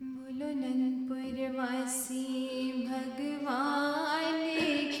पुरवासी भगवान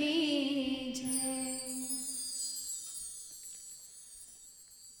की जय।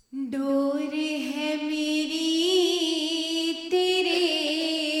 डोर है मेरी तेरे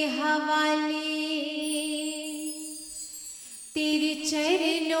हवाले, तेरे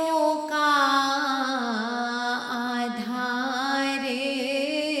चरणों का आधार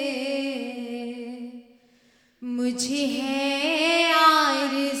मुझे है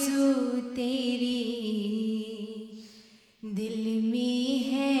आरज़ू तेरी, दिल में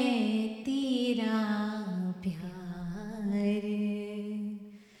है तेरा प्यार।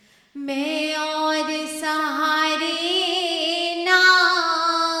 मैं और सहारे ना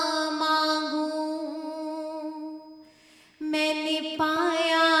मांगूं, मैंने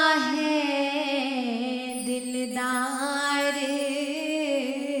पाया है दिलदार।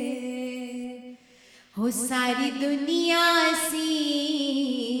 हो सारी दुनिया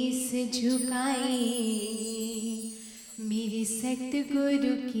शीस झुकाए मेरे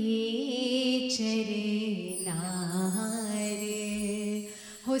सतगुरु के चरनार।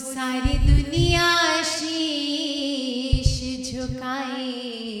 हो सारी दुनिया शीश झुकाए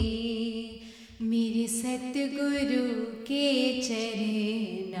मेरे सतगुरु के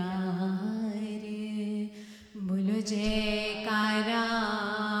चरनार। बोलो जयकारा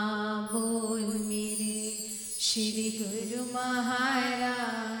बोल मेरे श्री गुरु महाराज।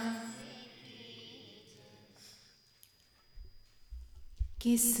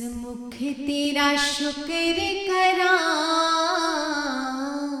 किस मुख तेरा शुक्र करा,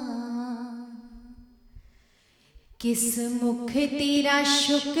 किस मुख तेरा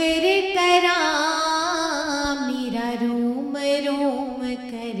शुक्र करा, मेरा रोम रोम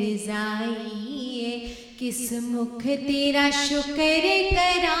कर जाइए। किस मुख तेरा शुक्र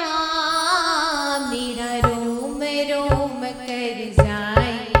करा, मेरा रोम रोम कर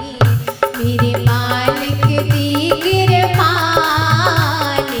जाइए। मेरे मालिक दी कृपा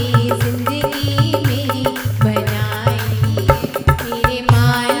ने जिंदगी मेरी बनाई। मेरे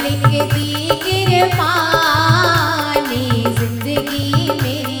मालिक दी कृपा ने जिंदगी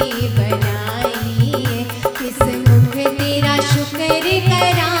मेरी बनाई। किस मुख तेरा शुक्र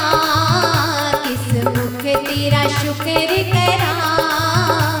करा, किस मुख तेरा शुक्र करा,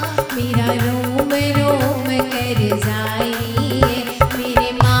 मेरा रोम रोम कर जाइए। मेरे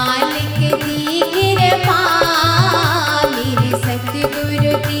मालिक दी कृपा, मेरे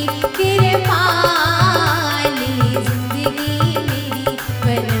सतगुरु की कृपा ने जिंदगी मेरी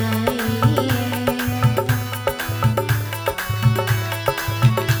बनाई है।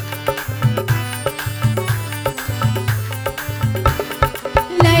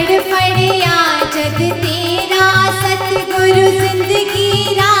 लड़ पड़िया जद तेरा सतगुरु जिंदगी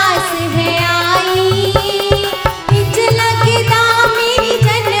रास है आई। इंज लगदा मेरी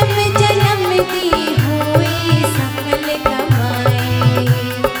जन्म जन्म दी हुई सफल कमाई।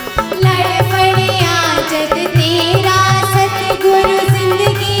 लड़ पड़िया जद तेरा सतगुरु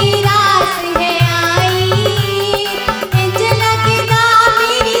जिंदगी रास है आई। इंज लगदा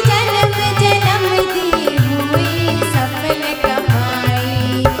मेरी जन्म जन्म दी हुई सफल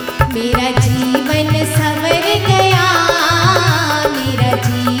कमाई। मेरा जीवन सवर गया, मेरा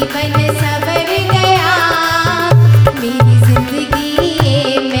जीवन सवर गया, मेरी जिंदगी ये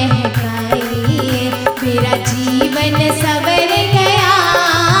महकाई। मेरा जीवन सवर गया,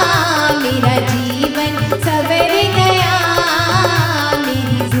 मेरा जीवन सवर गया,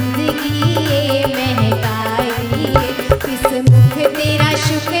 मेरी जिंदगी ये महकाई। किस मुख तेरा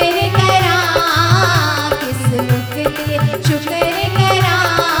शुक्र करा, किस मुख तेरा शुक्र करा,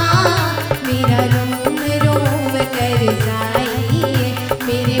 मेरा रोम रोम कर जाइए।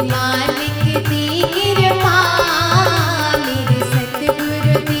 मेरे मालिक दी कृपा, मेरे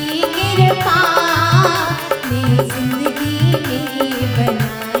सतगुरु दी कृपा ने जिंदगी मेरी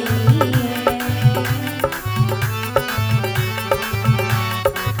बनाई है।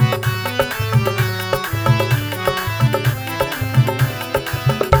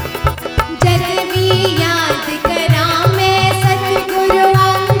 जब भी याद करा मैं सतगुरु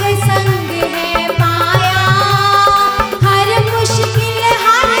अंग संग है पाया। हर मुश्किल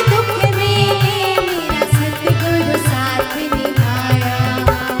हर दुख में मेरा सतगुरु साथ निभाया।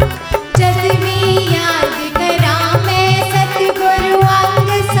 जब भी याद करा मैं सतगुरु अंग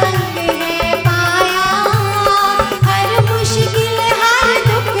संग है पाया। हर मुश्किल हर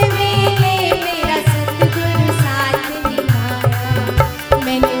दुख में मेरा सतगुरु साथ निभाया।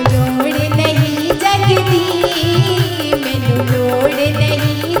 मैनू लोड़ नहीं जगदी, मैनू लोड़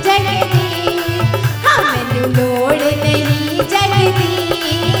नहीं जगदी, हाँ मैनू लोड़ नहीं जगदी,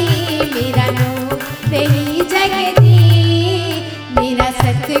 मेरा लोड़ नहीं जगदी। मेरा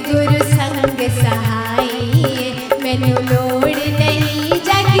सतगुरु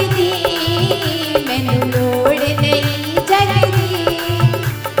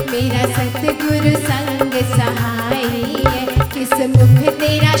मुख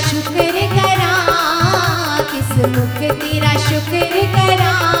तेरा शुक्र करा, किस मुख तेरा शुक्र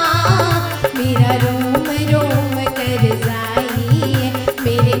करा। मेरा रोम रोम कर जाई है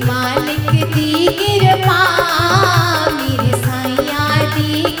मेरे मालिक दी कृपा, मेरे साईया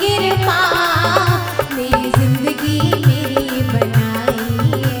दी कृपा, मेरी जिंदगी मेरी बनाई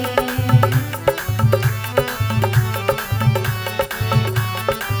है।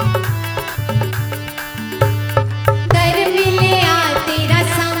 दर मिलिया तेरा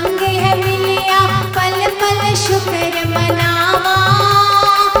संग है मिलिया, पल पल शुक्र मनावा।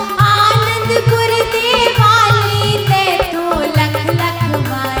 आनंदपुर देवाली ते तो लख लख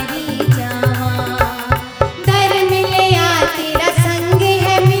वारी जावा। दर मिलिया तेरा संग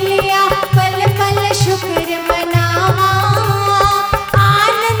है मिलिया, पल पल शुक्र मनावा।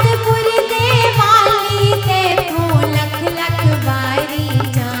 आनंदपुर देवाली ते तो लख लख वारी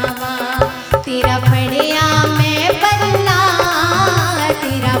जावा। तेरा फड़िया मैं पल्ला,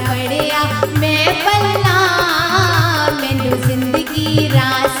 तेरा फड़िया मैं पल्ला, मैनू जिंदगी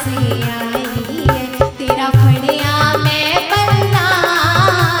रास आई है। तेरा फड़िया मैं पल्ला,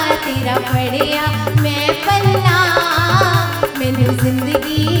 तेरा फड़िया मैं पल्ला, मैनू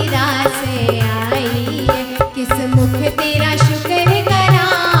जिंदगी रास आई।